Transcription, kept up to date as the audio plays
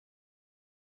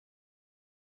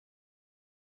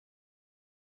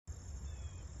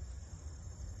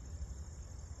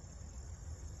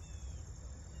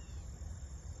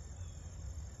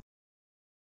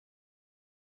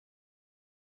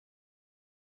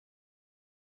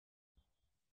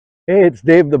Hey, it's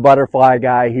Dave the Butterfly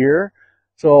Guy here.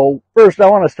 So first I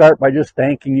want to start by just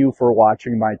thanking you for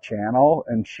watching my channel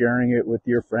and sharing it with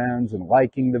your friends and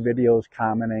liking the videos,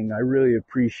 commenting. I really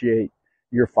appreciate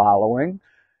your following.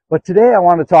 But today I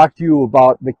want to talk to you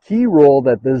about the key role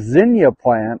that the zinnia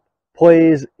plant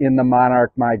plays in the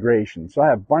monarch migration. So I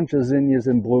have a bunch of zinnias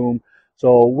in bloom.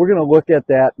 So we're going to look at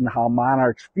that and how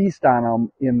monarchs feast on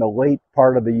them in the late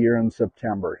part of the year in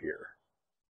September here.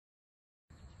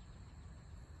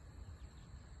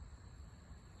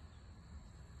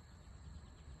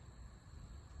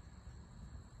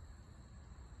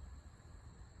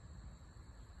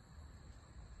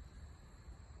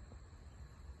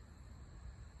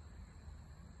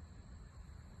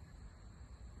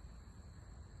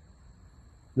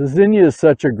 The zinnia is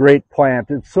such a great plant.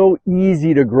 It's so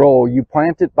easy to grow. You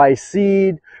plant it by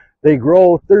seed. They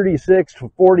grow 36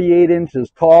 to 48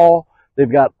 inches tall.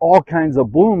 They've got all kinds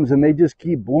of blooms and they just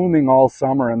keep blooming all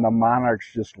summer and the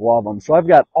monarchs just love them. So I've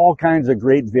got all kinds of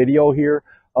great video here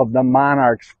of the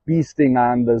monarchs feasting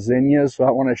on the zinnias. So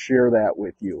I want to share that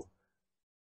with you.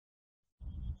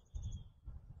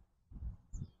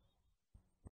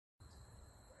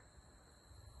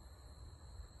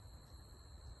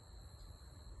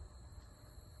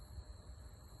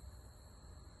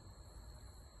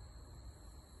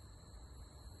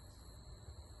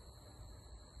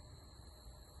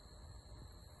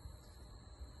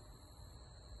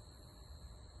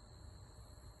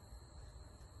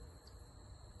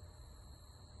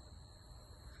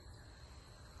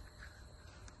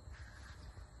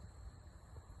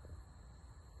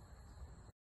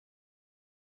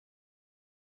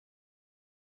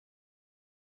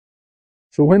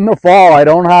 So in the fall, I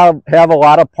don't have a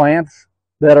lot of plants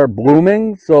that are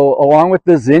blooming. So along with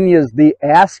the zinnias, the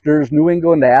asters, New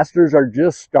England asters, are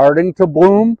just starting to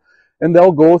bloom. And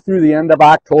they'll go through the end of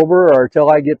October or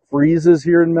until I get freezes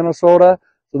here in Minnesota.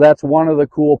 So that's one of the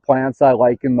cool plants I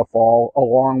like in the fall,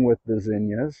 along with the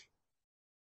zinnias.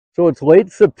 So it's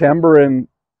late September in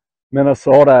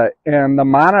Minnesota, and the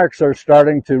monarchs are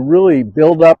starting to really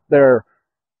build up their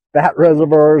fat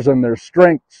reservoirs and their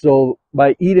strength, so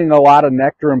by eating a lot of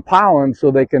nectar and pollen so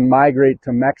they can migrate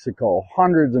to Mexico,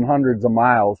 hundreds and hundreds of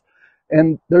miles.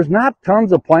 And there's not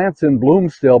tons of plants in bloom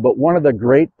still, but one of the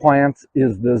great plants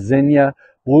is the zinnia.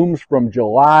 Blooms from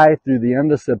July through the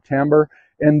end of September.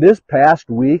 And this past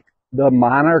week, the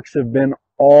monarchs have been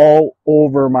all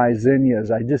over my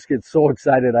zinnias. I just get so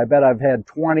excited. I bet I've had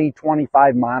 20,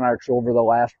 25 monarchs over the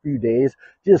last few days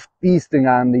just feasting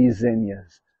on these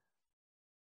zinnias.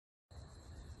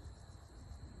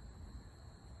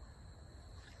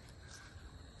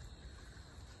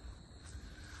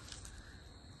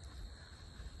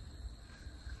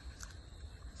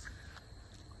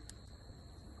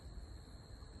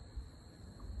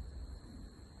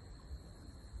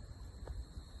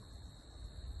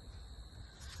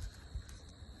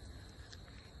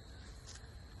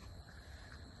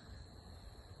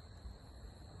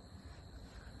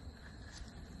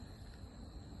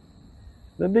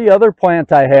 Then the other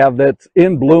plant I have that's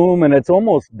in bloom and it's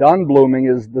almost done blooming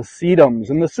is the sedums.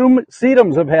 And the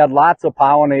sedums have had lots of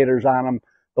pollinators on them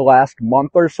the last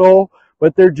month or so,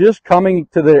 but they're just coming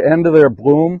to the end of their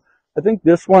bloom. I think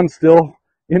this one's still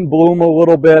in bloom a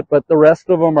little bit, but the rest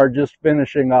of them are just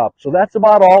finishing up. So that's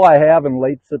about all I have in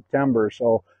late September.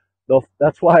 So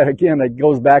that's why, again, it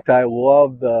goes back to I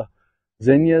love the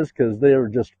zinnias because they're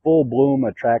just full bloom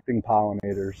attracting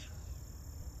pollinators.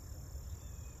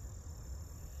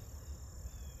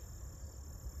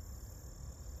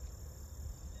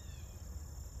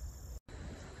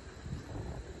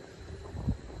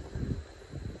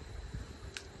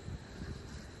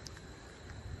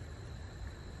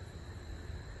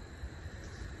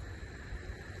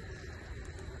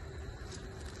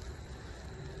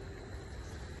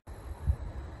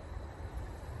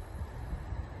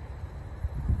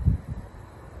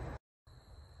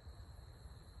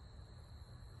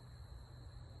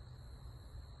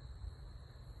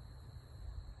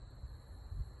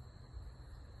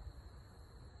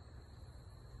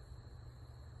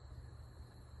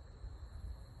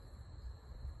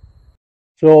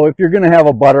 So if you're going to have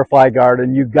a butterfly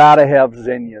garden, you got to have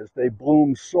zinnias. They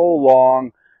bloom so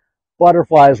long.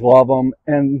 Butterflies love them.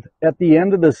 And at the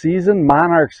end of the season,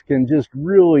 monarchs can just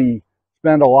really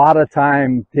spend a lot of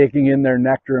time taking in their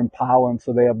nectar and pollen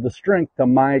so they have the strength to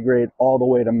migrate all the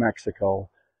way to Mexico.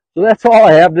 So that's all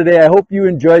I have today. I hope you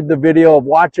enjoyed the video of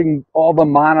watching all the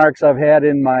monarchs I've had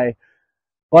in my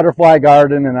butterfly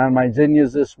garden and on my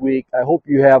zinnias this week. I hope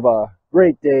you have a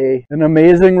great day, an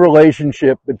amazing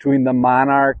relationship between the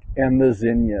monarch and the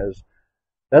zinnias.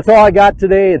 That's all I got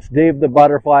today. It's Dave the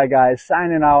Butterfly Guy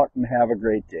signing out, and have a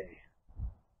great day.